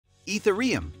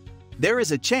Ethereum. There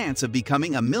is a chance of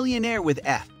becoming a millionaire with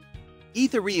ETH.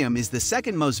 Ethereum is the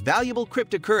second most valuable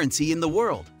cryptocurrency in the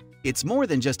world. It's more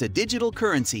than just a digital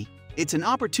currency, it's an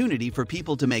opportunity for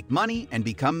people to make money and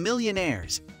become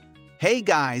millionaires. Hey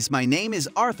guys, my name is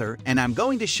Arthur and I'm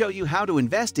going to show you how to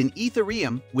invest in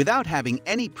Ethereum without having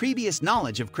any previous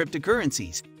knowledge of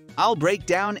cryptocurrencies. I'll break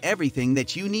down everything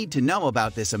that you need to know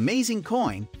about this amazing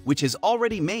coin, which has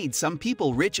already made some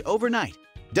people rich overnight.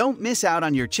 Don't miss out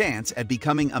on your chance at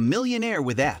becoming a millionaire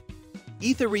with ETH.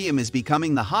 Ethereum is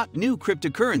becoming the hot new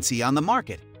cryptocurrency on the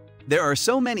market. There are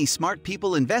so many smart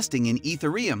people investing in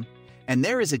Ethereum, and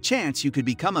there is a chance you could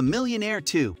become a millionaire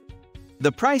too.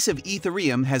 The price of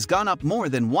Ethereum has gone up more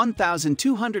than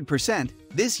 1,200%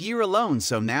 this year alone,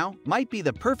 so now might be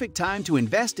the perfect time to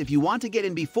invest if you want to get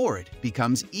in before it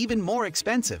becomes even more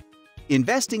expensive.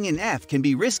 Investing in ETH can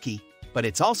be risky, but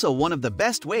it's also one of the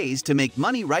best ways to make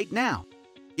money right now.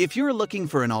 If you're looking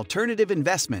for an alternative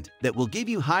investment that will give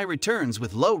you high returns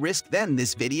with low risk, then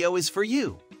this video is for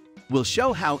you. We'll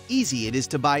show how easy it is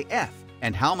to buy ETH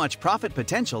and how much profit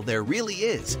potential there really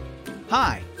is.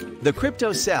 Hi, the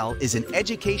CryptoCell is an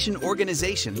education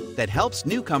organization that helps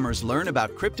newcomers learn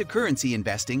about cryptocurrency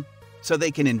investing so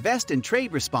they can invest and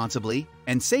trade responsibly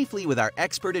and safely with our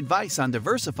expert advice on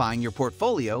diversifying your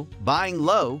portfolio, buying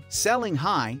low, selling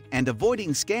high, and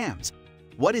avoiding scams.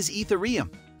 What is Ethereum?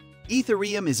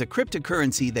 Ethereum is a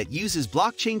cryptocurrency that uses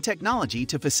blockchain technology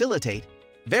to facilitate,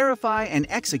 verify, and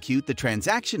execute the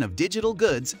transaction of digital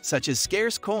goods such as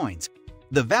scarce coins.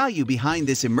 The value behind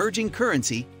this emerging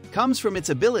currency comes from its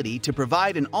ability to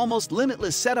provide an almost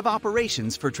limitless set of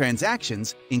operations for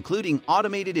transactions, including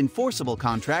automated enforceable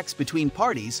contracts between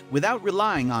parties without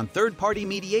relying on third-party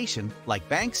mediation like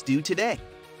banks do today.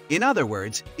 In other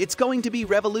words, it's going to be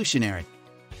revolutionary.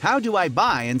 How do I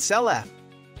buy and sell ETH?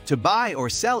 To buy or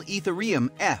sell Ethereum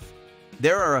ETH,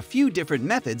 there are a few different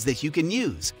methods that you can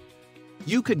use.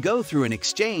 You could go through an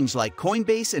exchange like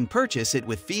Coinbase and purchase it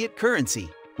with fiat currency,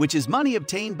 which is money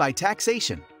obtained by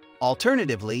taxation.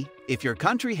 Alternatively, if your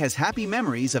country has happy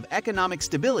memories of economic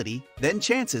stability, then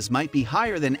chances might be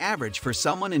higher than average for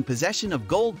someone in possession of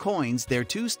gold coins there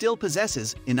too still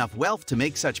possesses enough wealth to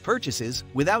make such purchases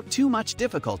without too much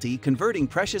difficulty converting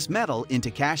precious metal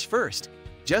into cash first.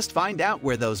 Just find out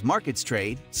where those markets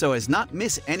trade so as not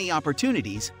miss any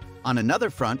opportunities. On another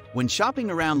front, when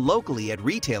shopping around locally at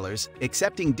retailers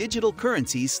accepting digital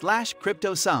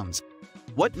currencies/crypto sums.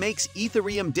 What makes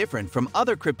Ethereum different from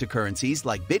other cryptocurrencies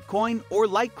like Bitcoin or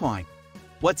Litecoin?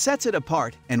 What sets it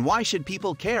apart and why should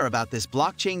people care about this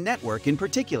blockchain network in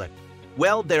particular?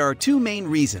 Well, there are two main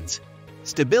reasons: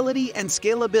 stability and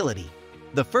scalability.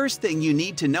 The first thing you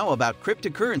need to know about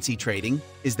cryptocurrency trading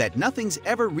is that nothing's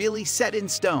ever really set in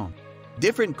stone.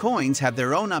 Different coins have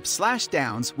their own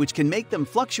ups/downs, which can make them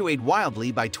fluctuate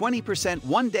wildly by 20%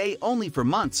 one day only for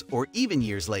months or even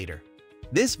years later.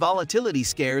 This volatility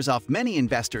scares off many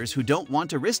investors who don't want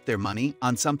to risk their money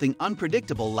on something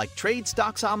unpredictable like trade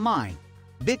stocks online,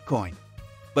 Bitcoin.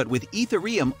 But with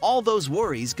Ethereum, all those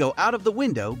worries go out of the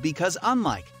window because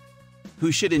unlike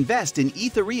who should invest in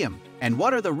Ethereum and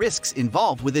what are the risks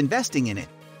involved with investing in it?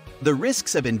 The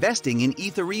risks of investing in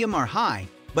Ethereum are high,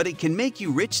 but it can make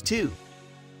you rich too.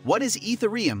 What is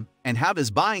Ethereum and how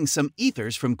does buying some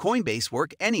Ethers from Coinbase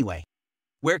work anyway?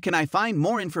 Where can I find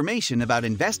more information about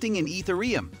investing in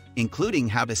Ethereum, including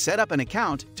how to set up an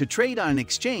account to trade on an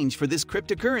exchange for this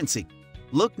cryptocurrency?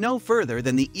 Look no further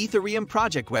than the Ethereum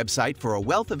project website for a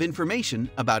wealth of information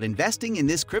about investing in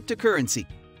this cryptocurrency.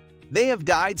 They have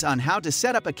guides on how to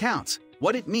set up accounts,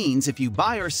 what it means if you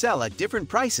buy or sell at different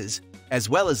prices, as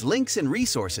well as links and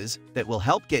resources that will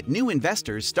help get new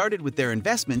investors started with their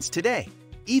investments today.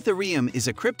 Ethereum is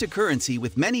a cryptocurrency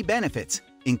with many benefits,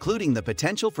 including the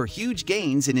potential for huge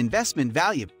gains in investment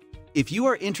value. If you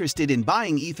are interested in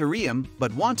buying Ethereum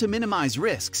but want to minimize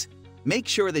risks, make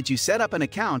sure that you set up an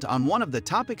account on one of the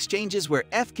top exchanges where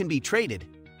ETH can be traded,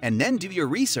 and then do your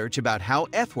research about how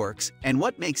ETH works and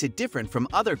what makes it different from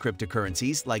other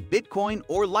cryptocurrencies like Bitcoin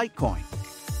or Litecoin.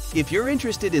 If you're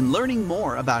interested in learning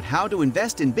more about how to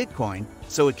invest in Bitcoin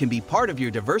so it can be part of your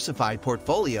diversified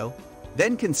portfolio,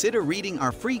 then consider reading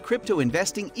our free crypto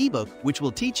investing ebook, which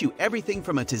will teach you everything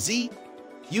from A to Z.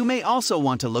 You may also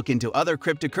want to look into other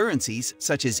cryptocurrencies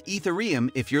such as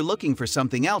Ethereum if you're looking for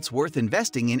something else worth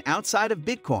investing in outside of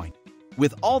Bitcoin.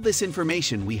 With all this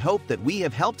information, we hope that we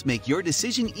have helped make your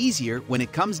decision easier when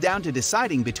it comes down to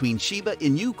deciding between Shiba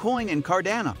Inu coin and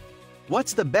Cardano.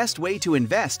 What's the best way to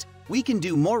invest? We can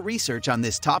do more research on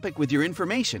this topic with your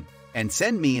information. And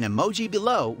send me an emoji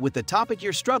below with the topic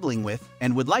you're struggling with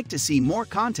and would like to see more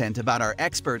content about. Our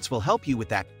experts will help you with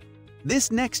that.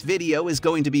 This next video is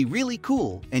going to be really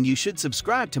cool, and you should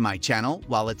subscribe to my channel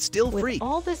while it's still free. With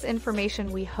all this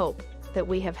information, we hope that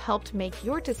we have helped make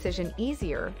your decision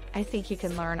easier. I think you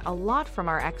can learn a lot from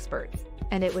our experts,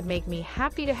 and it would make me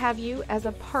happy to have you as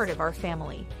a part of our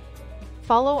family.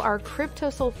 Follow our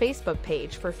CryptoCell Facebook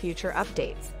page for future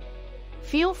updates.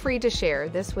 Feel free to share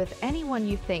this with anyone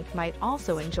you think might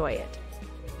also enjoy it.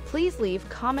 Please leave a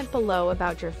comment below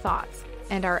about your thoughts,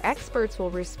 and our experts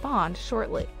will respond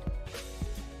shortly.